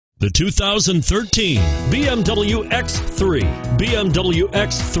The 2013 BMW X3. BMW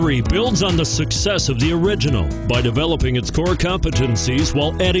X3 builds on the success of the original by developing its core competencies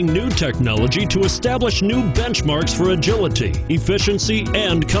while adding new technology to establish new benchmarks for agility, efficiency,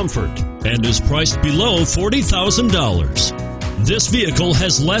 and comfort, and is priced below $40,000. This vehicle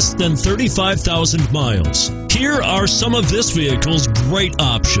has less than 35,000 miles. Here are some of this vehicle's great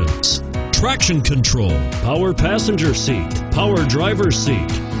options: traction control, power passenger seat, power driver's seat,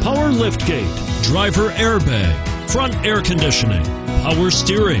 power liftgate, driver airbag, front air conditioning, power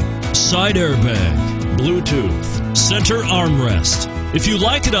steering, side airbag, Bluetooth, center armrest. If you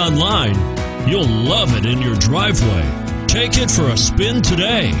like it online, you'll love it in your driveway. Take it for a spin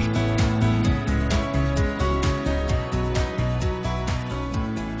today.